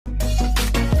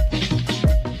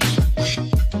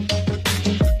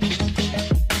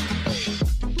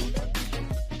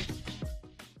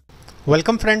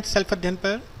Welcome friends, self अध्ययन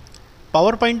पर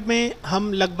power point में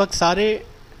हम लगभग सारे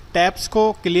टैब्स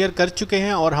को क्लियर कर चुके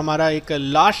हैं और हमारा एक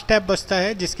लास्ट टैब बचता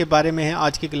है जिसके बारे में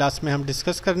आज की क्लास में हम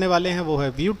डिस्कस करने वाले हैं। वो है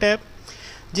व्यू टैब,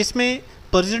 जिसमें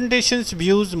presentations,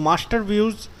 views, master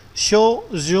views, show,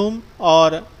 zoom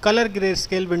और कलर ग्रे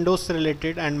स्केल विंडोज से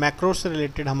रिलेटेड एंड मैक्रो से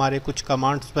रिलेटेड हमारे कुछ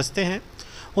कमांड्स बचते हैं।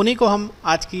 उन्हीं को हम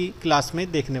आज की क्लास में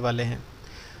देखने वाले हैं।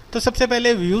 तो सबसे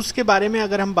पहले व्यूज़ के बारे में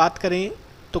अगर हम बात करें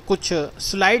तो कुछ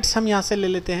स्लाइड्स हम यहाँ से ले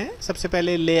लेते हैं। सबसे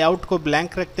पहले लेआउट को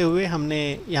ब्लैंक रखते हुए हमने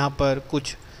यहाँ पर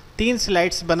कुछ 3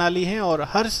 स्लाइड्स बना ली हैं और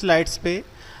हर स्लाइड्स पे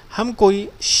हम कोई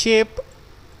शेप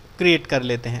क्रिएट कर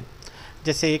लेते हैं।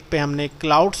 जैसे एक पे हमने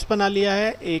क्लाउड्स बना लिया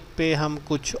है, एक पे हम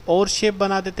कुछ और शेप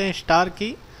बना देते हैं स्टार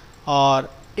की,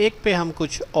 और एक पे हम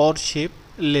कुछ और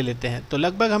शेप ले लेते हैं। तो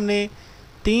लगभग हमने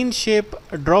 3 शेप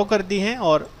ड्रॉ कर दी हैं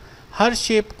और हर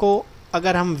शेप को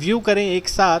अगर हम व्यू करें एक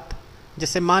साथ,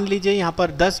 जैसे मान लीजिए यहाँ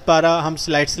पर 10-12 हम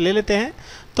स्लाइड्स ले लेते हैं,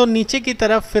 तो नीचे की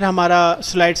तरफ फिर हमारा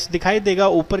स्लाइड्स दिखाई देगा,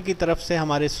 ऊपर की तरफ से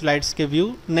हमारे स्लाइड्स के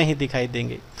व्यू नहीं दिखाई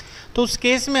देंगे। तो उस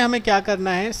केस में हमें क्या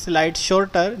करना है, स्लाइड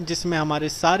शॉर्टर, जिसमें हमारे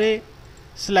सारे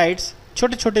स्लाइड्स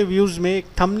छोटे छोटे व्यूज़ में एक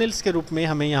थंबनेल्स के रूप में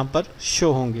हमें यहाँ पर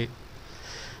शो होंगे।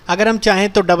 अगर हम चाहें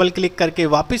तो डबल क्लिक करके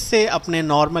वापस से अपने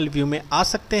नॉर्मल व्यू में आ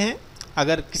सकते हैं।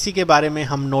 अगर किसी के बारे में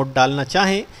हम नोट डालना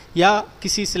चाहें या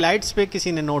किसी स्लाइड्स पे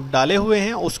किसी ने नोट डाले हुए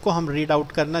हैं उसको हम रीड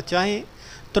आउट करना चाहें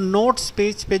तो नोट्स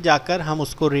पेज पे जाकर हम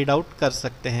उसको रीड आउट कर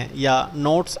सकते हैं, या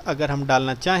नोट्स अगर हम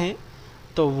डालना चाहें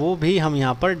तो वो भी हम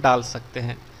यहाँ पर डाल सकते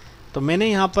हैं। तो मैंने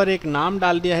यहाँ पर एक नाम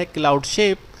डाल दिया है क्लाउड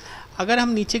शेप। अगर हम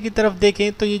नीचे की तरफ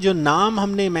देखें तो ये जो नाम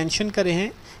हमने मेंशन करे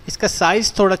हैं इसका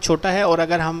साइज़ थोड़ा छोटा है, और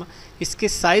अगर हम इसके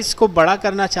साइज़ को बड़ा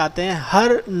करना चाहते हैं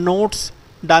हर नोट्स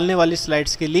डालने वाली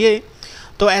स्लाइड्स के लिए,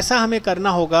 तो ऐसा हमें करना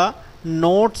होगा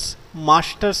नोट्स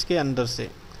मास्टर्स के अंदर से।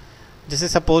 जैसे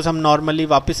सपोज़ हम नॉर्मली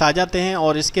वापस आ जाते हैं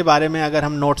और इसके बारे में अगर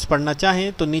हम नोट्स पढ़ना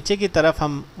चाहें तो नीचे की तरफ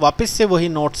हम वापस से वही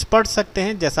नोट्स पढ़ सकते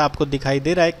हैं जैसा आपको दिखाई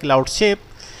दे रहा है क्लाउड शेप।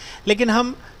 लेकिन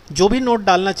हम जो भी नोट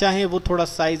डालना चाहें वो थोड़ा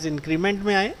साइज़ इंक्रीमेंट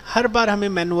में आए, हर बार हमें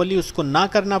मैनुअली उसको ना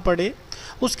करना पड़े,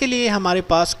 उसके लिए हमारे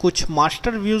पास कुछ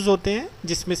मास्टर व्यूज़ होते हैं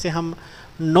जिसमें से हम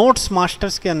नोट्स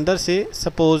मास्टर्स के अंदर से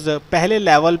सपोज़ पहले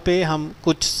लेवल पे हम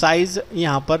कुछ साइज़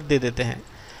यहाँ पर दे देते हैं।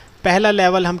 पहला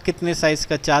लेवल हम कितने साइज़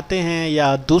का चाहते हैं,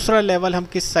 या दूसरा लेवल हम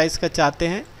किस साइज़ का चाहते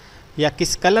हैं, या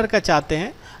किस कलर का चाहते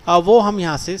हैं, वो हम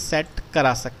यहाँ से सेट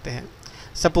करा सकते हैं।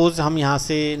 सपोज़ हम यहाँ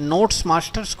से नोट्स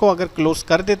मास्टर्स को अगर क्लोज़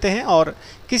कर देते हैं और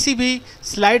किसी भी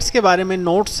स्लाइड्स के बारे में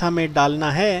नोट्स हमें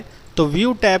डालना है तो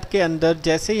व्यू टैब के अंदर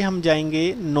जैसे ही हम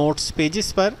जाएंगे नोट्स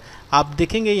पेजेस पर, आप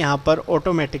देखेंगे यहाँ पर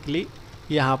ऑटोमेटिकली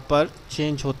यहाँ पर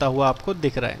चेंज होता हुआ आपको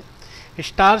दिख रहा है।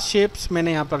 स्टार शेप्स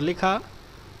मैंने यहाँ पर लिखा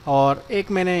और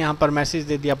एक मैंने यहाँ पर मैसेज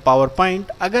दे दिया पावर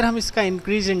पॉइंट। अगर हम इसका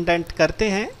इंक्रीज इंडेंट करते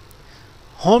हैं,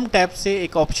 होम टैब से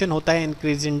एक ऑप्शन होता है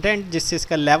इंक्रीज इंडेंट, जिससे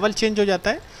इसका लेवल चेंज हो जाता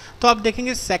है। तो आप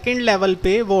देखेंगे सेकंड लेवल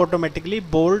पे वो ऑटोमेटिकली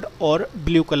बोल्ड और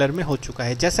ब्लू कलर में हो चुका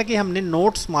है, जैसा कि हमने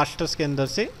नोट्स मास्टर्स के अंदर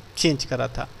से चेंज करा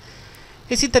था।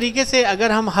 इसी तरीके से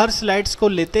अगर हम हर स्लाइड्स को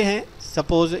लेते हैं,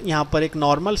 सपोज़ यहाँ पर एक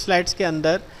नॉर्मल स्लाइड्स के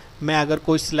अंदर मैं अगर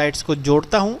कोई स्लाइड्स को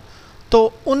जोड़ता हूँ तो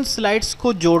उन स्लाइड्स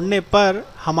को जोड़ने पर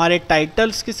हमारे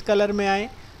टाइटल्स किस कलर में आए,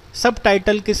 सब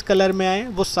टाइटल किस कलर में आए,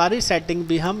 वो सारी सेटिंग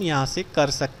भी हम यहाँ से कर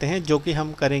सकते हैं, जो कि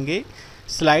हम करेंगे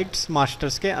स्लाइड्स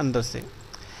मास्टर्स के अंदर से।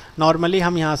 नॉर्मली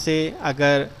हम यहाँ से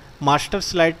अगर मास्टर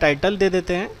स्लाइड टाइटल दे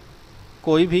देते हैं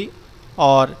कोई भी,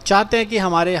 और चाहते हैं कि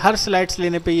हमारे हर स्लाइड्स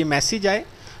लेने पे ये मैसेज आए,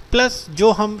 प्लस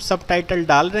जो हम सब टाइटल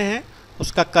डाल रहे हैं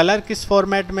उसका कलर किस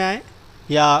फॉर्मेट में आए,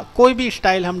 या कोई भी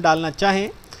स्टाइल हम डालना चाहें,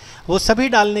 वो सभी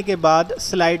डालने के बाद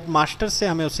स्लाइड मास्टर से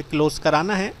हमें उसे क्लोज़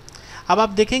कराना है। अब आप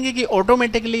देखेंगे कि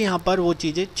ऑटोमेटिकली यहाँ पर वो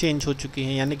चीज़ें चेंज हो चुकी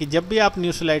हैं, यानी कि जब भी आप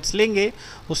न्यू स्लाइड्स लेंगे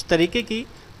उस तरीके की,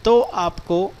 तो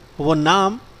आपको वो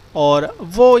नाम और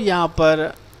वो यहाँ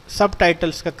पर सब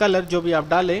टाइटल्स का कलर जो भी आप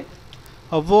डालें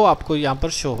वो आपको यहाँ पर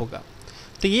शो होगा।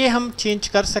 तो ये हम चेंज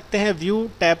कर सकते हैं व्यू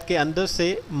टैब के अंदर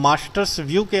से, मास्टर्स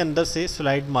व्यू के अंदर से,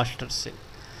 स्लाइड मास्टर्स से।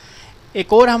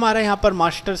 एक और हमारा यहाँ पर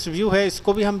मास्टर्स व्यू है,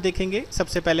 इसको भी हम देखेंगे।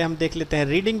 सबसे पहले हम देख लेते हैं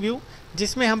रीडिंग व्यू,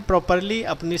 जिसमें हम प्रॉपरली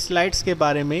अपनी स्लाइड्स के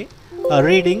बारे में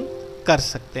रीडिंग कर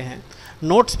सकते हैं।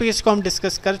 नोट्स पेज को हम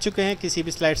डिस्कस कर चुके हैं, किसी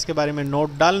भी स्लाइड्स के बारे में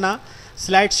नोट डालना,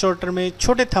 स्लाइड शॉर्टर में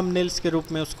छोटे थंबनेल्स के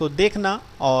रूप में उसको देखना,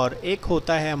 और एक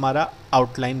होता है हमारा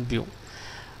आउटलाइन व्यू।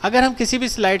 अगर हम किसी भी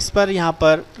स्लाइड्स पर यहाँ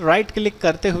पर राइट क्लिक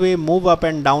करते हुए मूव अप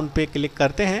एंड डाउन पे क्लिक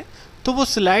करते हैं तो वो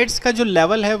स्लाइड्स का जो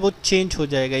लेवल है वो चेंज हो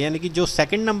जाएगा, यानी कि जो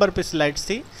सेकंड नंबर पे स्लाइड्स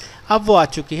थी अब वो आ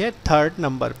चुकी है थर्ड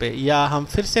नंबर पे, या हम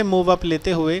फिर से मूव अप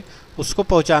लेते हुए उसको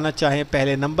पहुंचाना चाहें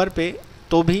पहले नंबर पे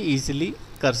तो भी इजीली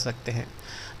कर सकते हैं।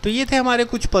 तो ये थे हमारे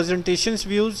कुछ प्रेजेंटेशंस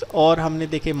व्यूज़ और हमने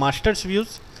देखे मास्टर्स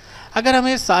व्यूज़। अगर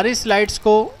हमें सारी स्लाइड्स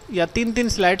को या 3-3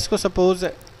 स्लाइड्स को सपोज़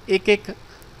एक एक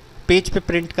पेज पे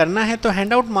प्रिंट करना है तो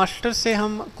हैंडआउट मास्टर से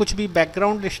हम कुछ भी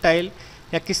बैकग्राउंड स्टाइल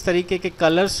या किस तरीके के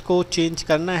कलर्स को चेंज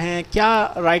करना है,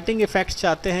 क्या राइटिंग इफ़ेक्ट्स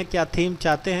चाहते हैं, क्या थीम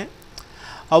चाहते हैं,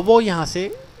 और वो यहाँ से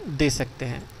दे सकते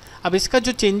हैं। अब इसका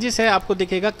जो चेंजेस है आपको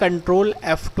दिखेगा कंट्रोल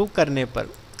F2 करने पर।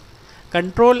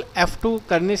 कंट्रोल F2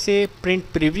 करने से प्रिंट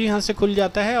प्रीव्यू यहाँ से खुल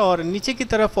जाता है और नीचे की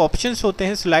तरफ ऑप्शंस होते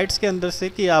हैं स्लाइड्स के अंदर से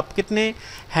कि आप कितने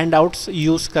हैंडआउट्स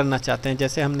यूज़ करना चाहते हैं।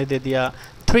 जैसे हमने दे दिया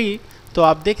 3, तो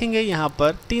आप देखेंगे यहाँ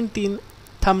पर 3-3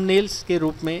 थंबनेल्स के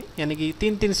रूप में, यानी कि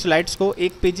 3-3 स्लाइड्स को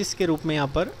एक पेजेस के रूप में यहाँ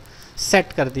पर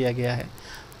सेट कर दिया गया है।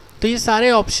 तो ये सारे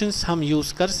ऑप्शंस हम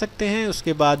यूज़ कर सकते हैं।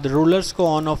 उसके बाद रूलर्स को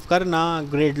ऑन ऑफ करना,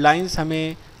 ग्रेड लाइंस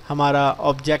हमें हमारा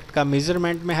ऑब्जेक्ट का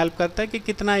मेज़रमेंट में हेल्प करता है कि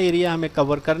कितना एरिया हमें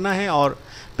कवर करना है, और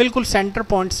बिल्कुल सेंटर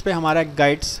पॉइंट्स पे हमारा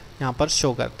गाइड्स यहाँ पर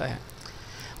शो करता है।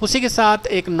 उसी के साथ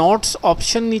एक नोट्स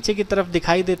ऑप्शन नीचे की तरफ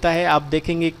दिखाई देता है। आप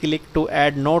देखेंगे क्लिक टू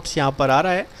ऐड नोट्स यहाँ पर आ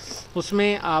रहा है,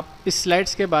 उसमें आप इस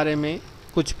स्लाइड्स के बारे में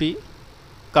कुछ भी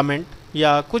कमेंट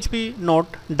या कुछ भी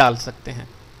नोट डाल सकते हैं।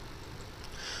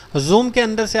 जूम के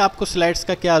अंदर से आपको स्लाइड्स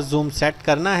का क्या जूम सेट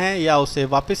करना है या उसे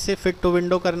वापस से फिट टू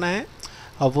विंडो करना है,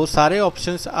 और वो सारे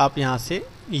ऑप्शंस आप यहाँ से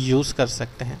यूज़ कर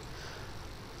सकते हैं।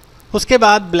 उसके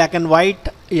बाद ब्लैक एंड वाइट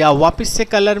या वापस से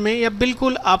कलर में, या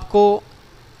बिल्कुल आपको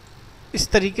इस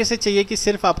तरीके से चाहिए कि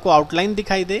सिर्फ आपको आउटलाइन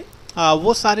दिखाई दे,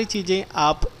 वो सारी चीज़ें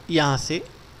आप यहाँ से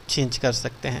चेंज कर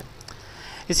सकते हैं।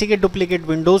 इसी के डुप्लीकेट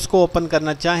विंडोज़ को ओपन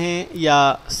करना चाहें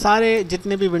या सारे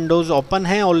जितने भी विंडोज़ ओपन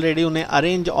हैं ऑलरेडी उन्हें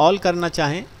अरेंज ऑल करना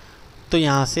चाहें तो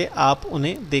यहाँ से आप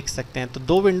उन्हें देख सकते हैं। तो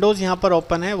 2 विंडोज़ यहाँ पर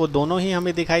ओपन है, वो दोनों ही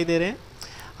हमें दिखाई दे रहे हैं।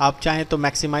 आप चाहें तो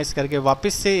मैक्सिमाइज़ करके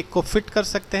वापस से एक को फिट कर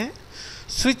सकते हैं।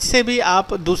 स्विच से भी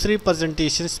आप दूसरी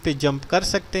प्रेजेंटेशंस पे जंप कर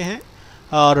सकते हैं,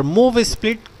 और मूव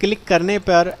स्प्लिट क्लिक करने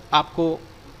पर आपको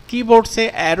कीबोर्ड से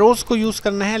एरोज़ को यूज़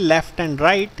करना है लेफ़्ट एंड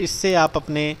राइट। इससे आप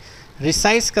अपने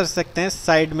रिसाइज कर सकते हैं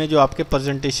साइड में जो आपके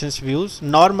प्रेजेंटेशंस व्यूज़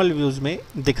नॉर्मल व्यूज़ में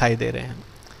दिखाई दे रहे हैं।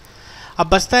 अब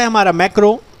बचता है हमारा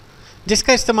मैक्रो,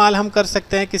 जिसका इस्तेमाल हम कर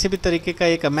सकते हैं किसी भी तरीके का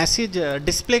एक मैसेज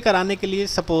डिस्प्ले कराने के लिए।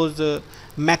 सपोज़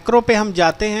मैक्रो पे हम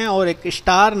जाते हैं और एक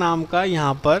स्टार नाम का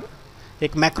यहाँ पर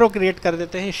एक मैक्रो क्रिएट कर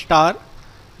देते हैं, स्टार।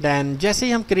 दैन जैसे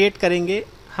ही हम क्रिएट करेंगे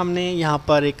हमने यहाँ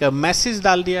पर एक मैसेज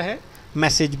डाल दिया है,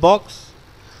 message box,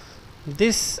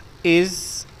 this is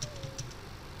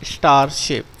star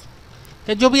shape,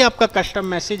 या जो भी आपका कस्टम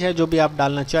मैसेज है, जो भी आप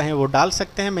डालना चाहें वो डाल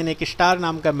सकते हैं। मैंने एक स्टार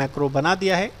नाम का मैक्रो बना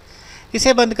दिया है।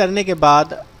 इसे बंद करने के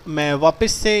बाद मैं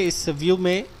वापस से इस व्यू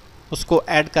में उसको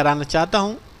ऐड कराना चाहता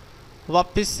हूँ।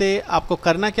 वापस से आपको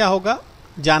करना क्या होगा,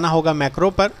 जाना होगा मैक्रो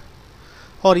पर,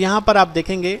 और यहाँ पर आप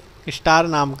देखेंगे स्टार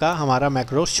नाम का हमारा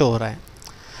मैक्रो शो हो रहा है।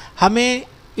 हमें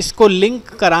इसको लिंक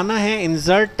कराना है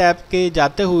इंसर्ट टैब के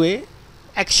जाते हुए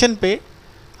एक्शन पे।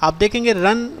 आप देखेंगे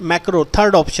रन मैक्रो,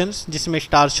 थर्ड ऑप्शन जिसमें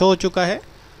स्टार शो हो चुका है।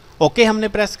 ओके हमने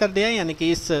प्रेस कर दिया, यानी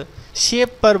कि इस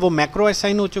शेप पर वो मैक्रो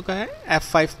असाइन हो चुका है।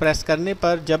 F5 प्रेस करने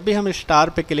पर जब भी हम स्टार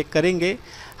पे क्लिक करेंगे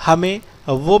हमें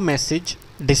वो मैसेज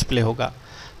डिस्प्ले होगा।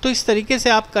 तो इस तरीके से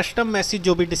आप कस्टम मैसेज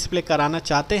जो भी डिस्प्ले कराना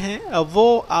चाहते हैं वो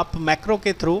आप मैक्रो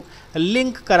के थ्रू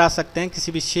लिंक करा सकते हैं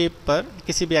किसी भी शेप पर,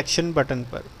 किसी भी एक्शन बटन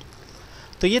पर।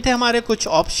 तो ये थे हमारे कुछ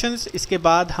ऑप्शंस। इसके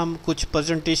बाद हम कुछ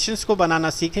प्रेजेंटेशंस को बनाना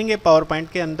सीखेंगे पावर पॉइंट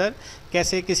के अंदर,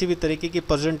 कैसे किसी भी तरीके की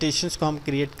प्रेजेंटेशंस को हम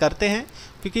क्रिएट करते हैं,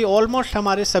 क्योंकि ऑलमोस्ट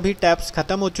हमारे सभी टैब्स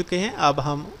ख़त्म हो चुके हैं। अब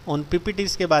हम उन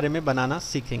पीपीटीज़ के बारे में बनाना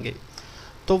सीखेंगे।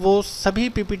 तो वो सभी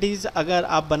पीपीटीज़ अगर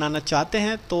आप बनाना चाहते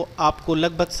हैं तो आपको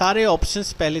लगभग सारे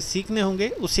ऑप्शंस पहले सीखने होंगे,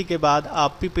 उसी के बाद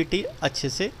आप पीपीटी अच्छे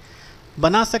से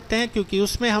बना सकते हैं, क्योंकि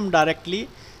उसमें हम डायरेक्टली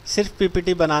सिर्फ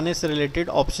पीपीटी बनाने से रिलेटेड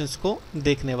ऑप्शंस को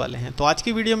देखने वाले हैं। तो आज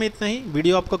की वीडियो में इतना ही।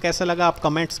 वीडियो आपको कैसा लगा आप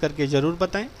कमेंट्स करके ज़रूर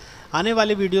बताएं। आने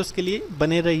वाले वीडियोस के लिए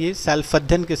बने रहिए सेल्फ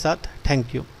अध्ययन के साथ।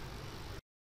 Thank you.